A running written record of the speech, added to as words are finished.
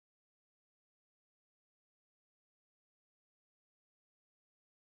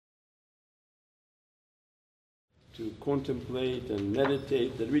to contemplate and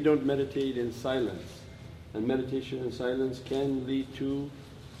meditate, that we don't meditate in silence. And meditation in silence can lead to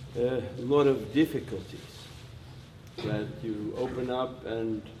a lot of difficulties. That you open up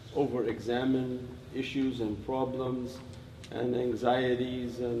and over-examine issues and problems and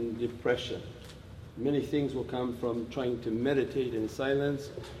anxieties and depression. Many things will come from trying to meditate in silence,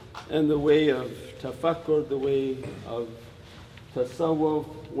 and the way of tafakkur, the way of tasawwuf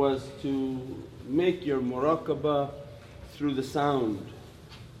was to make your muraqabah through the sound.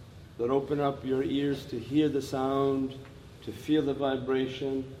 That open up your ears to hear the sound, to feel the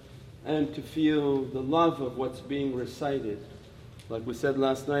vibration and to feel the love of what's being recited. Like we said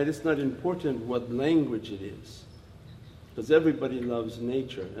last night, it's not important what language it is, because everybody loves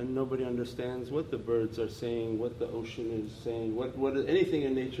nature and nobody understands what the birds are saying, what the ocean is saying, what anything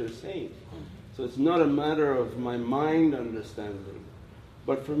in nature is saying. So it's not a matter of my mind understanding,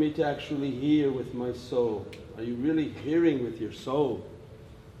 but for me to actually hear with my soul. Are you really hearing with your soul?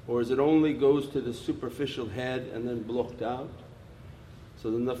 Or is it only goes to the superficial head and then blocked out? So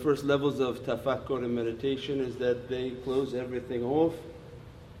then the first levels of tafakkur and meditation is that they close everything off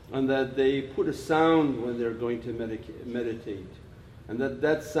and that they put a sound when they're going to meditate, and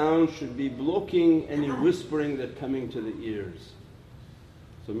that sound should be blocking any whispering that coming to the ears.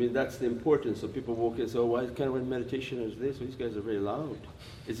 So I mean that's the importance. So people walk in and say, oh, why kind of meditation is this? Well, these guys are very loud.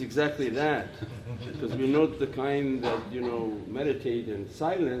 It's exactly that, because we're not the kind that meditate in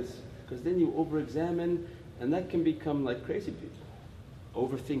silence, because then you over-examine and that can become like crazy people.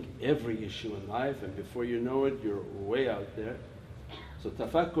 Overthink every issue in life and before you know it you're way out there. So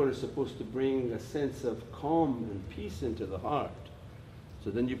tafakkur is supposed to bring a sense of calm and peace into the heart. So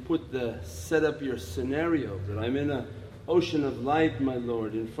then you set up your scenario that I'm in an ocean of light, my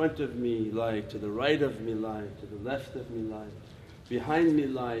Lord. In front of me light, to the right of me light, to the left of me light, behind me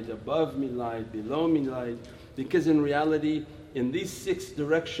light, above me light, below me light. Because in reality in these 6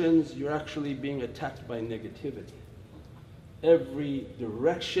 directions you're actually being attacked by negativity. Every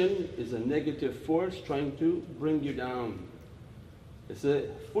direction is a negative force trying to bring you down. It's a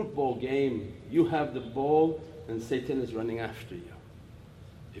football game, you have the ball and Satan is running after you.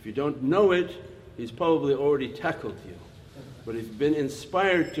 If you don't know it, he's probably already tackled you. But if you've been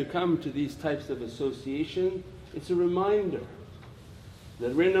inspired to come to these types of association, it's a reminder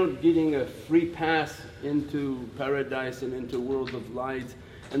that we're not getting a free pass into paradise and into world of light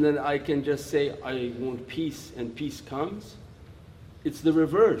and then I can just say, I want peace and peace comes. It's the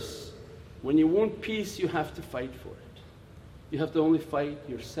reverse. When you want peace you have to fight for it. You have to only fight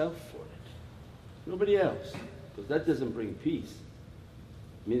yourself for it, nobody else, because that doesn't bring peace.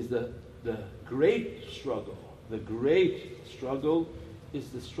 It means the great struggle is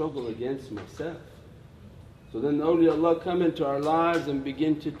the struggle against myself. So then awliyaullah come into our lives and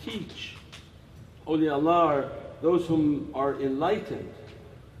begin to teach. Awliyaullah are those whom are enlightened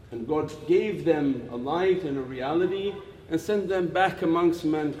and God gave them a light and a reality and send them back amongst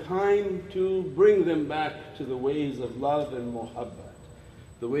mankind to bring them back to the ways of love and muhabbat,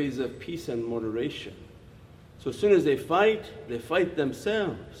 the ways of peace and moderation. So as soon as they fight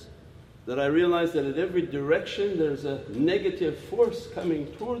themselves. That I realize that at every direction there's a negative force coming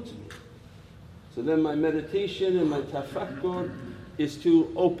towards me. So then my meditation and my tafakkur is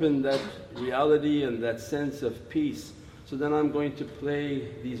to open that reality and that sense of peace. So then I'm going to play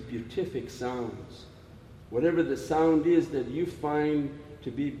these beatific sounds. Whatever the sound is that you find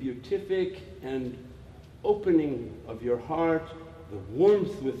to be beatific and opening of your heart, the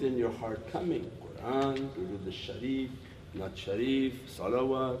warmth within your heart coming, Qur'an, Durud al-Sharif, Nat Sharif,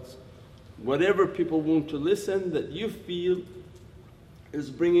 salawats, whatever people want to listen that you feel is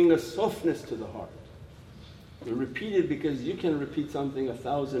bringing a softness to the heart. You repeat it because you can repeat something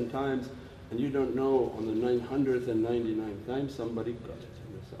 1,000 times and you don't know on the 999th time somebody got it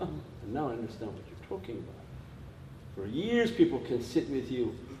and they say, oh, and now I understand what you're talking about. For years people can sit with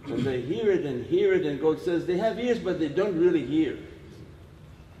you and they hear it and God says they have ears but they don't really hear.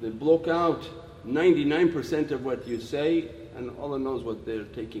 They block out 99% of what you say and Allah knows what they're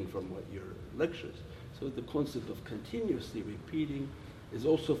taking from what your lectures. So the concept of continuously repeating is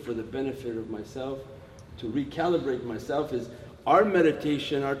also for the benefit of myself, to recalibrate myself. Is our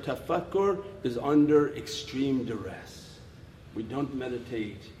meditation, our tafakkur is under extreme duress. We don't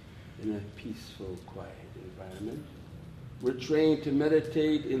meditate in a peaceful, quiet environment. We're trained to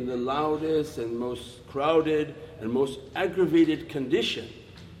meditate in the loudest and most crowded and most aggravated condition.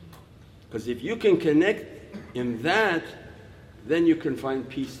 Because if you can connect in that, then you can find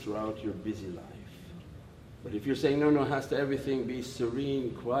peace throughout your busy life. But if you're saying, no, has to everything be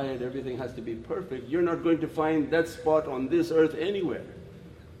serene, quiet, everything has to be perfect, you're not going to find that spot on this earth anywhere.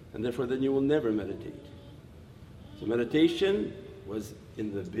 And therefore then you will never meditate. So meditation was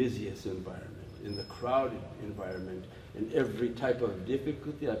in the busiest environment, in the crowded environment, in every type of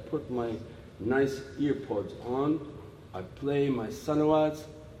difficulty. I put my nice earpods on, I play my salawats,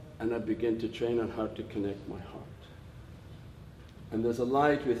 and I begin to train on how to connect my heart. And there's a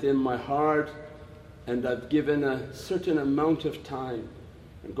light within my heart, and I've given a certain amount of time,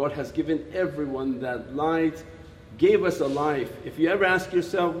 and God has given everyone that light, gave us a life. If you ever ask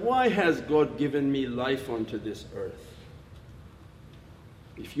yourself, why has God given me life onto this earth?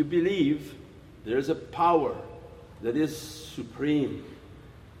 If you believe there's a power that is supreme,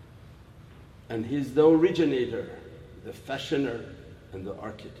 and He's the originator, the fashioner and the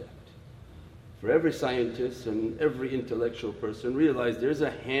architect. For every scientist and every intellectual person realize there's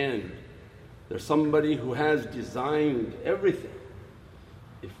a hand, there's somebody who has designed everything.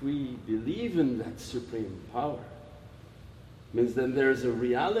 If we believe in that supreme power, means then there's a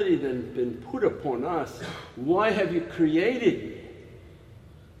reality then been put upon us. Why have you created me?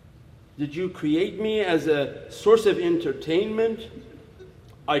 Did you create me as a source of entertainment?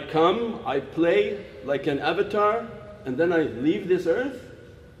 I come, I play like an avatar, and then I leave this earth?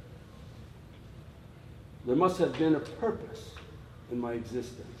 There must have been a purpose in my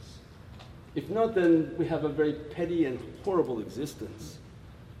existence. If not, then we have a very petty and horrible existence.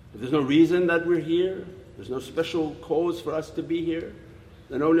 If there's no reason that we're here, there's no special cause for us to be here,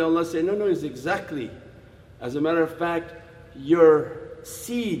 then only Allah say, no, it's exactly. As a matter of fact, your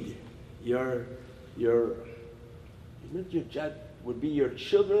seed, your jad would be your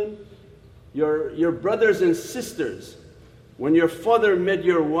children, your brothers and sisters. When your father met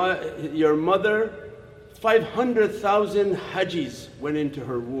your mother, 500,000 hajis went into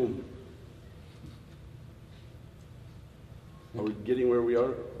her womb. Are we getting where we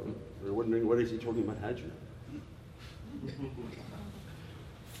are? We're wondering, what is he talking about hajj?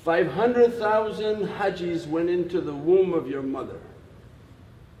 500,000 hajis went into the womb of your mother.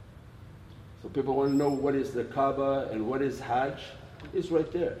 So people want to know what is the Kaaba and what is hajj. It's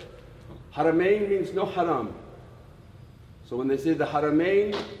right there. Haramain means no haram. So when they say the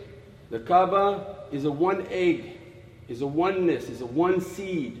Haramain, the Kaaba is a one egg, is a oneness, is a one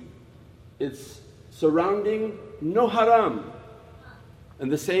seed. It's surrounding no haram. And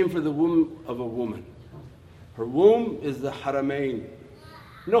the same for the womb of a woman. Her womb is the Haramain.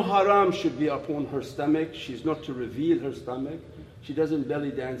 No haram should be upon her stomach. She's not to reveal her stomach. She doesn't belly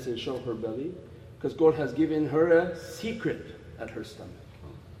dance and show her belly, because God has given her a secret at her stomach.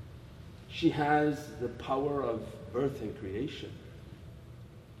 She has the power of birth and creation.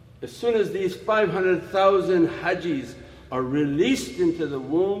 As soon as these 500,000 hajis are released into the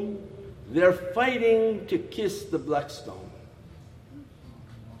womb, they're fighting to kiss the black stone.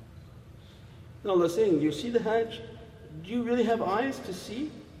 Now Allah's saying, you see the hajj? Do you really have eyes to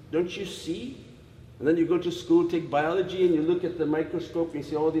see? Don't you see? And then you go to school, take biology, and you look at the microscope and you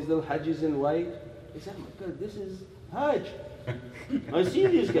see all these little hajis in white. You say, oh my God, this is hajj. I see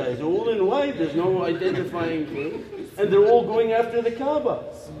these guys, all in white, there's no identifying thing. And they're all going after the Kaaba.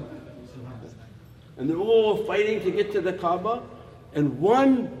 And they're all fighting to get to the Kaaba. And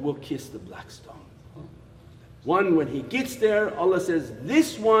one will kiss the black stone. One, when he gets there, Allah says,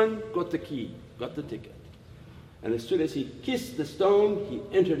 this one got the key, got the ticket. And as soon as he kissed the stone, he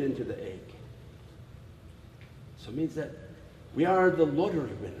entered into the egg. So it means that we are the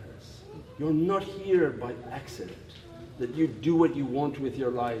lottery winners. You're not here by accident. That you do what you want with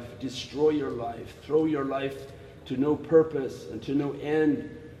your life, destroy your life, throw your life to no purpose and to no end.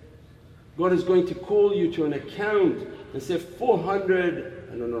 God is going to call you to an account and say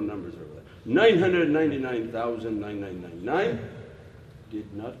 400, I don't know numbers over there, 999,999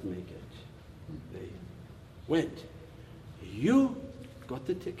 did not make it. They went. You got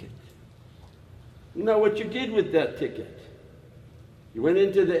the ticket. Now what you did with that ticket, you went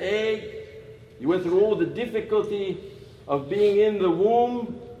into the egg, you went through all the difficulty of being in the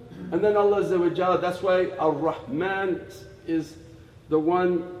womb, and then Allah that's why Ar-Rahman is the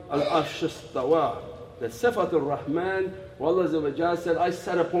one, Al-Arsh istawa. The Sifat Ar-Rahman, Allah said, I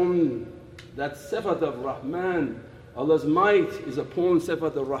sat upon that Sifat of Rahman. Allah's might is upon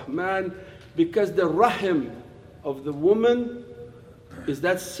Sifat Ar-Rahman, because the Rahim of the woman is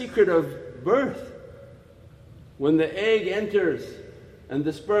that secret of birth. When the egg enters and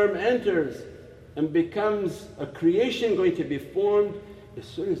the sperm enters and becomes a creation going to be formed, as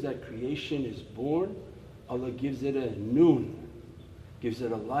soon as that creation is born, Allah gives it a noon, gives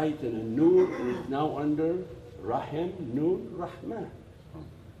it a light and a noor, and it's now under Rahim, Noon, Rahman.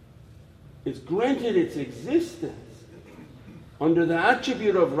 It's granted its existence under the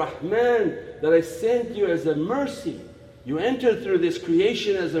attribute of Rahman, that I sent you as a mercy. You enter through this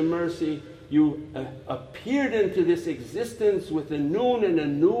creation as a mercy, You appeared into this existence with a noon and a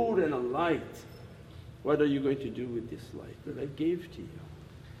nur and a light. What are you going to do with this light that I gave to you?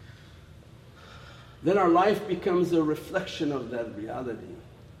 Then our life becomes a reflection of that reality.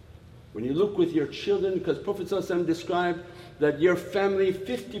 When you look with your children, because Prophet ﷺ described that your family,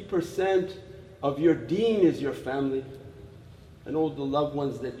 50% of your deen is your family and all the loved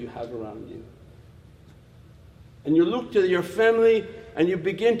ones that you have around you. And you look to your family and you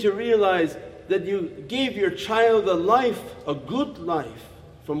begin to realize that you gave your child a life, a good life.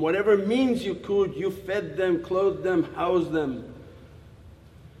 From whatever means you could, you fed them, clothed them, housed them.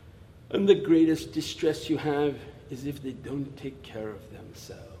 And the greatest distress you have is if they don't take care of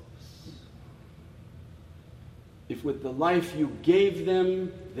themselves. If with the life you gave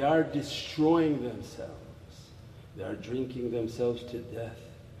them, they are destroying themselves. They are drinking themselves to death.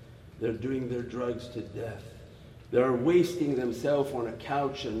 They're doing their drugs to death. They are wasting themselves on a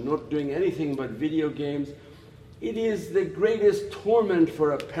couch and not doing anything but video games. It is the greatest torment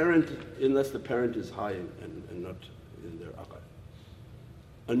for a parent, unless the parent is high and not in their aqal.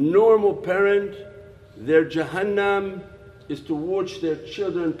 A normal parent, their Jahannam is to watch their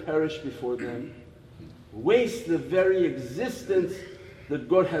children perish before them, waste the very existence that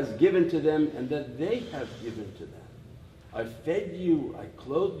God has given to them and that they have given to them. I fed you, I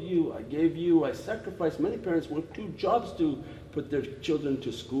clothed you, I gave you, I sacrificed. Many parents work 2 jobs to put their children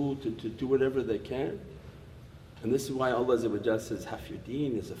to school, to do whatever they can. And this is why Allah says, half your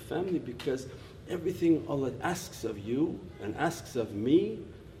deen is a family, because everything Allah asks of you and asks of me,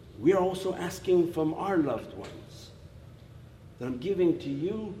 we are also asking from our loved ones. That I'm giving to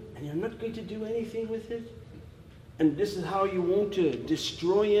you and you're not going to do anything with it. And this is how you want to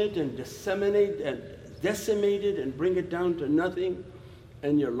destroy it and disseminate and decimate it and bring it down to nothing,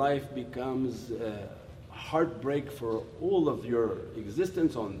 and your life becomes heartbreak for all of your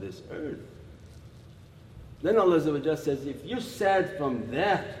existence on this earth. Then Allah says, if you're sad from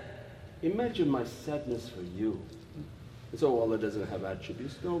that, imagine my sadness for you. And so Allah doesn't have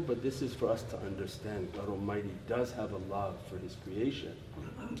attributes, no, but this is for us to understand God Almighty does have a love for His creation.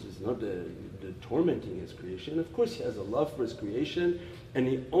 It's not the tormenting His creation. Of course He has a love for His creation and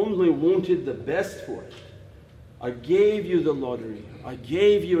He only wanted the best for it. I gave you the lottery, I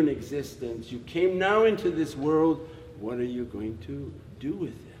gave you an existence, you came now into this world, what are you going to do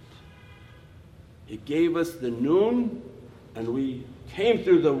with it? He gave us the noon and we came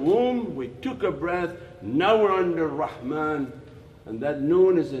through the womb, we took a breath, now we're under Rahman, and that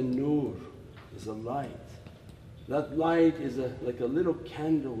noon is a nur, is a light. That light is like a little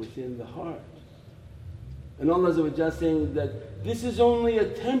candle within the heart. And Allah is saying that this is only a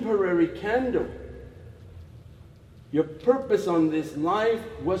temporary candle. Your purpose on this life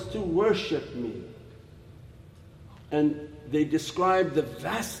was to worship me. And they describe the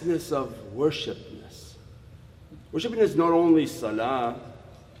vastness of worshipness. Worshipness is not only salah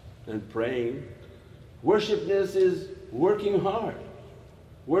and praying. Worshipness is working hard.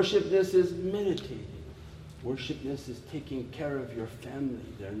 Worshipness is meditating. Worshipness is taking care of your family,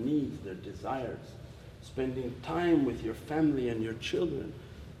 their needs, their desires. Spending time with your family and your children.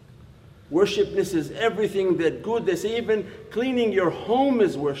 Worshipness is everything that good. They say even cleaning your home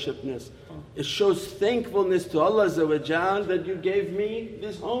is worshipness. It shows thankfulness to Allah that you gave me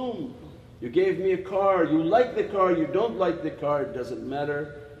this home. You gave me a car, you like the car, you don't like the car, it doesn't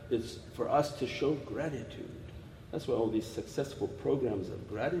matter. It's for us to show gratitude. That's why all these successful programs of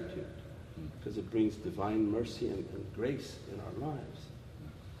gratitude, because it brings divine mercy and grace in our lives.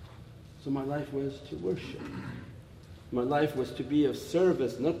 So my life was to worship. My life was to be of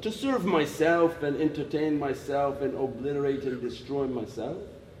service, not to serve myself and entertain myself and obliterate and destroy myself,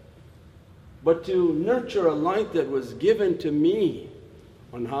 but to nurture a light that was given to me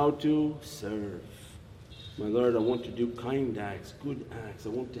on how to serve. My Lord, I want to do kind acts, good acts. I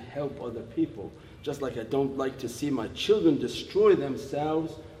want to help other people. Just like I don't like to see my children destroy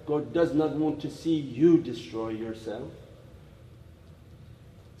themselves, God does not want to see you destroy yourself.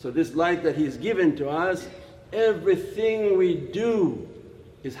 So this light that He's given to us, everything we do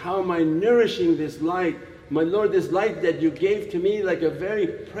is how am I nourishing this light? My Lord, this light that you gave to me like a very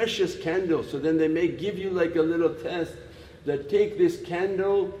precious candle. So then they may give you like a little test that take this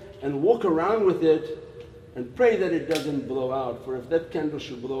candle and walk around with it and pray that it doesn't blow out. For if that candle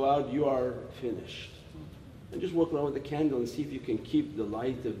should blow out, you are finished. And just walk around with the candle and see if you can keep the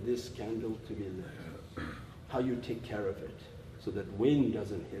light of this candle to be lit. How you take care of it so that wind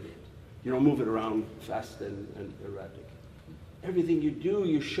doesn't hit it. You don't move it around fast and erratic. Everything you do,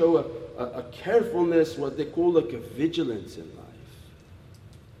 you show a carefulness, what they call like a vigilance in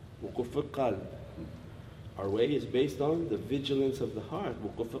life. Wuquf al-qalb. Our way is based on the vigilance of the heart.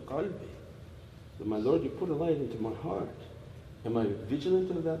 Wuquf al-qalbi. But my Lord, you put a light into my heart. Am I vigilant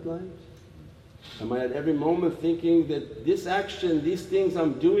of that light? Am I at every moment thinking that this action, these things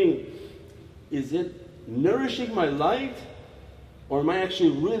I'm doing, is it nourishing my light? Or am I actually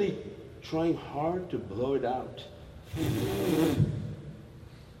really trying hard to blow it out?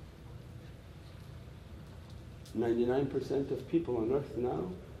 99% of people on earth now,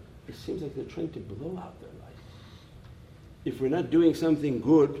 it seems like they're trying to blow out their light. If we're not doing something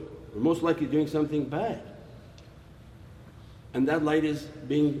good, we're most likely doing something bad. And that light is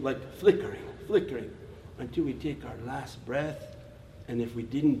being like flickering until we take our last breath, and if we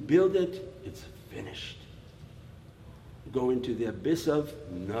didn't build it, it's finished. Go into the abyss of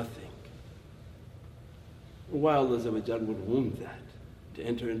nothing. Why Allah would want that? To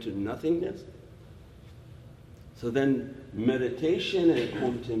enter into nothingness? So then meditation and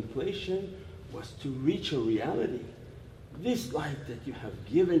contemplation was to reach a reality. This light that you have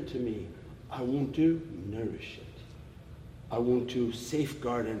given to me, I want to nourish it. I want to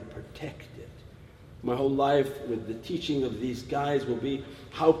safeguard and protect it. My whole life with the teaching of these guys will be,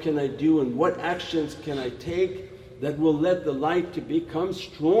 how can I do and what actions can I take that will let the light to become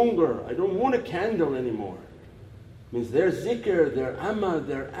stronger? I don't want a candle anymore. Means their zikr, their amal,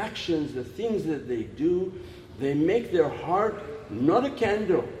 their actions, the things that they do, they make their heart not a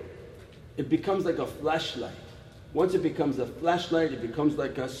candle. It becomes like a flashlight. Once it becomes a flashlight, it becomes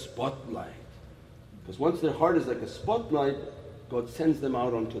like a spotlight. Because once their heart is like a spotlight, God sends them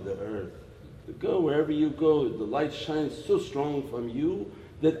out onto the earth. To go wherever you go, the light shines so strong from you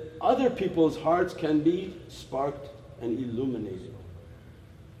that other people's hearts can be sparked and illuminated.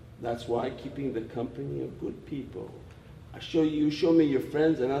 That's why keeping the company of good people. You show me your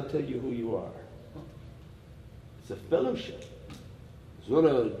friends and I'll tell you who you are. It's a fellowship. It's not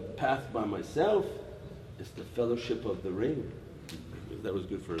a path by myself, it's the fellowship of the ring. That was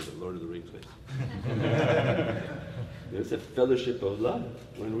good for the Lord of the Rings face. It's a fellowship of love.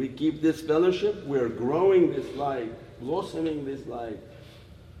 When we keep this fellowship, we're growing this light, blossoming this light.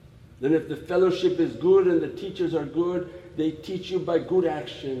 Then if the fellowship is good and the teachers are good, they teach you by good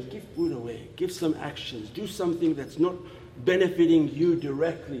actions. Give food away, give some actions, do something that's not benefiting you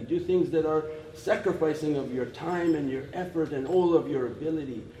directly. Do things that are sacrificing of your time and your effort and all of your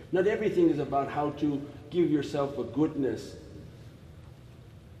ability. Not everything is about how to give yourself a goodness.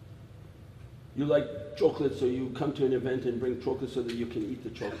 You like chocolate, so you come to an event and bring chocolate so that you can eat the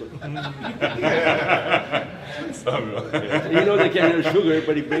chocolate. You know they can't have sugar,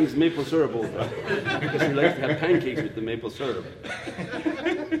 but he brings maple syrup over because he likes to have pancakes with the maple syrup.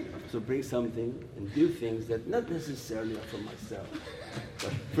 So bring something and do things that not necessarily are for myself,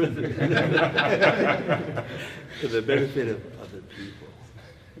 but for the benefit of other people.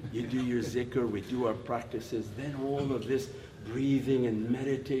 You do your zikr, we do our practices, then all of this breathing and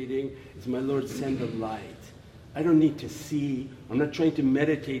meditating is, my Lord, send a light. I don't need to see. I'm not trying to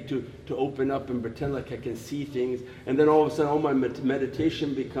meditate to open up and pretend like I can see things, and then all of a sudden all my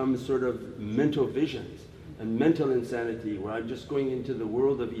meditation becomes sort of mental visions and mental insanity where I'm just going into the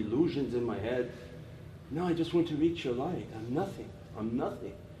world of illusions in my head. No, I just want to reach your light. I'm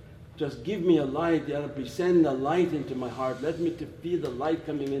nothing. Just give me a light, Ya Rabbi, send a light into my heart. Let me to feel the light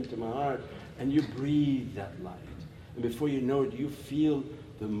coming into my heart, and you breathe that light. And before you know it, you feel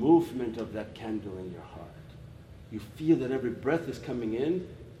the movement of that candle in your heart. You feel that every breath is coming in,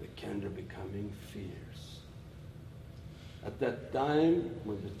 the candle becoming fierce. At that time,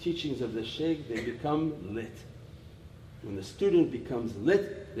 when the teachings of the Shaykh, they become lit. When the student becomes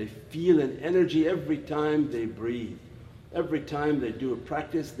lit, they feel an energy every time they breathe. Every time they do a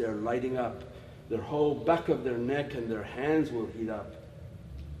practice, they're lighting up. Their whole back of their neck and their hands will heat up.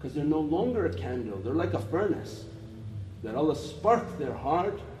 Because they're no longer a candle, they're like a furnace. That Allah sparked their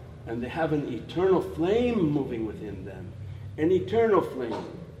heart and they have an eternal flame moving within them. An eternal flame.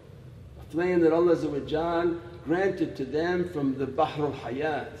 A flame that Allah granted to them from the Bahr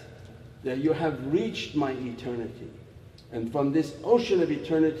al-Hayat. That you have reached my eternity. And from this ocean of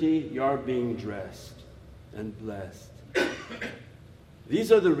eternity you are being dressed and blessed.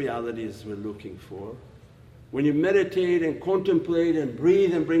 These are the realities we're looking for. When you meditate and contemplate and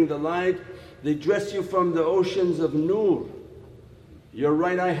breathe and bring the light, they dress you from the oceans of nur. Your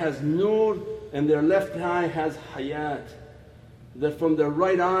right eye has nur and their left eye has hayat. That from their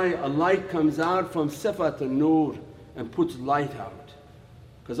right eye a light comes out from sifat al-nur and puts light out.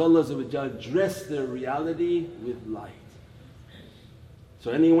 Because Allah dressed their reality with light.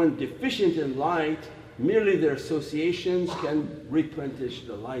 So anyone deficient in light, merely their associations can replenish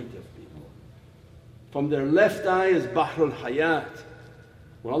the light of people. From their left eye is Bahrul Hayat.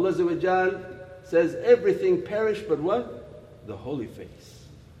 When Allah says everything perish but what? The holy face.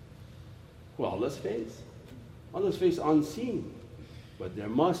 Well, Allah's face. Allah's face unseen. But there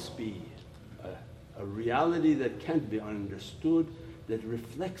must be a reality that can't be understood that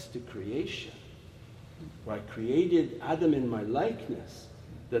reflects the creation. For I created Adam in my likeness,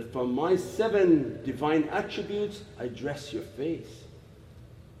 that from my 7 divine attributes I dress your face.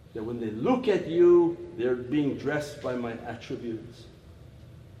 That when they look at you, they're being dressed by my attributes.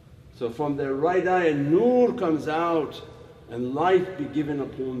 So from their right eye a nur comes out and light be given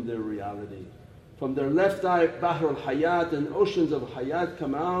upon their reality. From their left eye Bahr al-Hayat and oceans of Hayat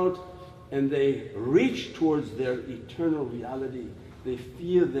come out and they reach towards their eternal reality. They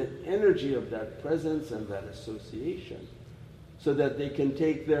feel the energy of that presence and that association, so that they can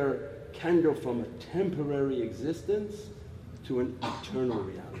take their candle from a temporary existence to an eternal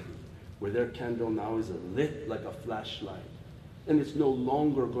reality, where their candle now is lit like a flashlight. And it's no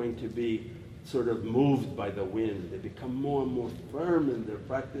longer going to be sort of moved by the wind. They become more and more firm in their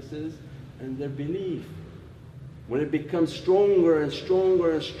practices and their belief. When it becomes stronger and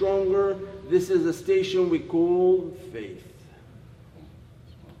stronger and stronger, this is a station we call faith.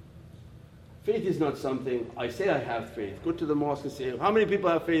 Faith is not something, I say I have faith. Go to the mosque and say, how many people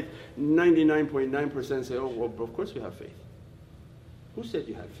have faith? 99.9% say, oh well, of course we have faith. Who said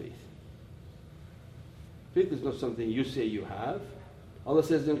you have faith? Faith is not something you say you have. Allah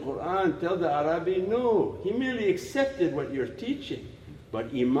says in Qur'an, tell the Arabi, no, he merely accepted what you're teaching.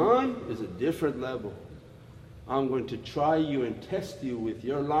 But Iman is a different level. I'm going to try you and test you with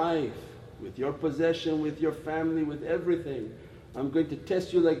your life, with your possession, with your family, with everything. I'm going to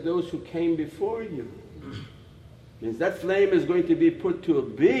test you like those who came before you. Means that flame is going to be put to a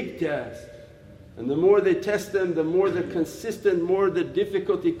big test. And the more they test them, the more they're consistent, more the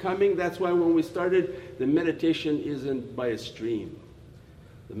difficulty coming. That's why when we started, the meditation isn't by a stream.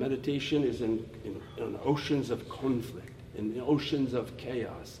 The meditation is in oceans of conflict, in oceans of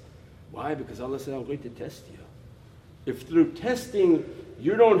chaos. Why? Because Allah said, I'm going to test you. If through testing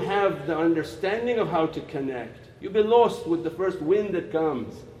you don't have the understanding of how to connect, you'll be lost with the first wind that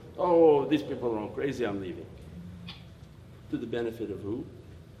comes. Oh, these people are all crazy, I'm leaving. To the benefit of who?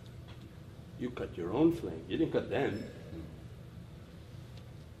 You cut your own flame, you didn't cut them.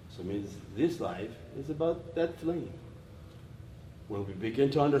 So it means this life is about that flame. When we begin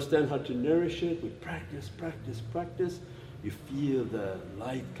to understand how to nourish it, we practice, practice, practice, you feel the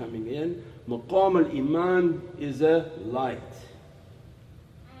light coming in. Maqam al-Iman is a light.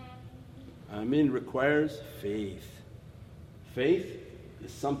 Amin requires faith. Faith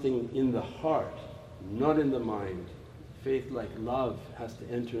is something in the heart, not in the mind. Faith, like love, has to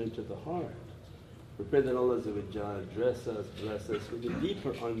enter into the heart. We pray that Allah dress us, bless us with a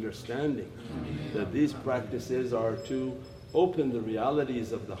deeper understanding that these practices are to open the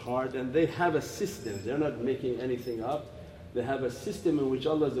realities of the heart, and they have a system. They're not making anything up. They have a system in which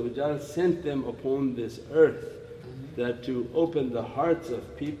Allah sent them upon this earth, that to open the hearts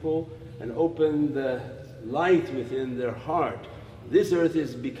of people and open the light within their heart. This earth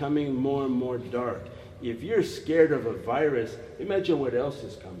is becoming more and more dark. If you're scared of a virus, imagine what else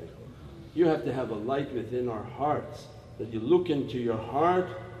is coming. You have to have a light within our hearts, that you look into your heart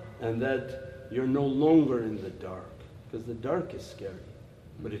and that you're no longer in the dark, because the dark is scary.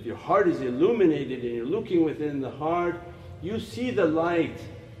 But if your heart is illuminated and you're looking within the heart, you see the light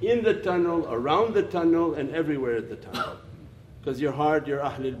in the tunnel, around the tunnel, and everywhere at the tunnel. Because your heart, you're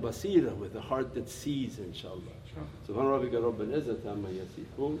Ahlul Basira, with a heart that sees, inshaAllah. Subhana rabbika rabbil izzati amma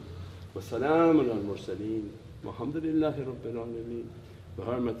yasifoon, wa salaamun al mursaleen, walhamdulillahi rabbil alameen, bi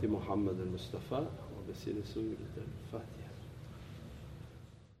hurmati Muhammad al-Mustafa, wa bi siri Surat al-Fatiha.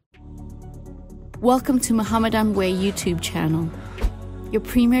 Welcome to Muhammadan Way YouTube channel, your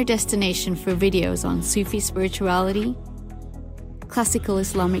premier destination for videos on Sufi spirituality, classical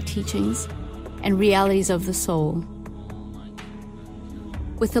Islamic teachings, and realities of the soul.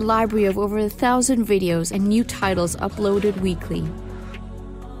 With a library of over 1,000 videos and new titles uploaded weekly.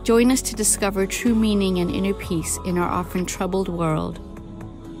 Join us to discover true meaning and inner peace in our often troubled world.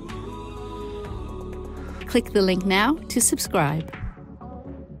 Click the link now to subscribe.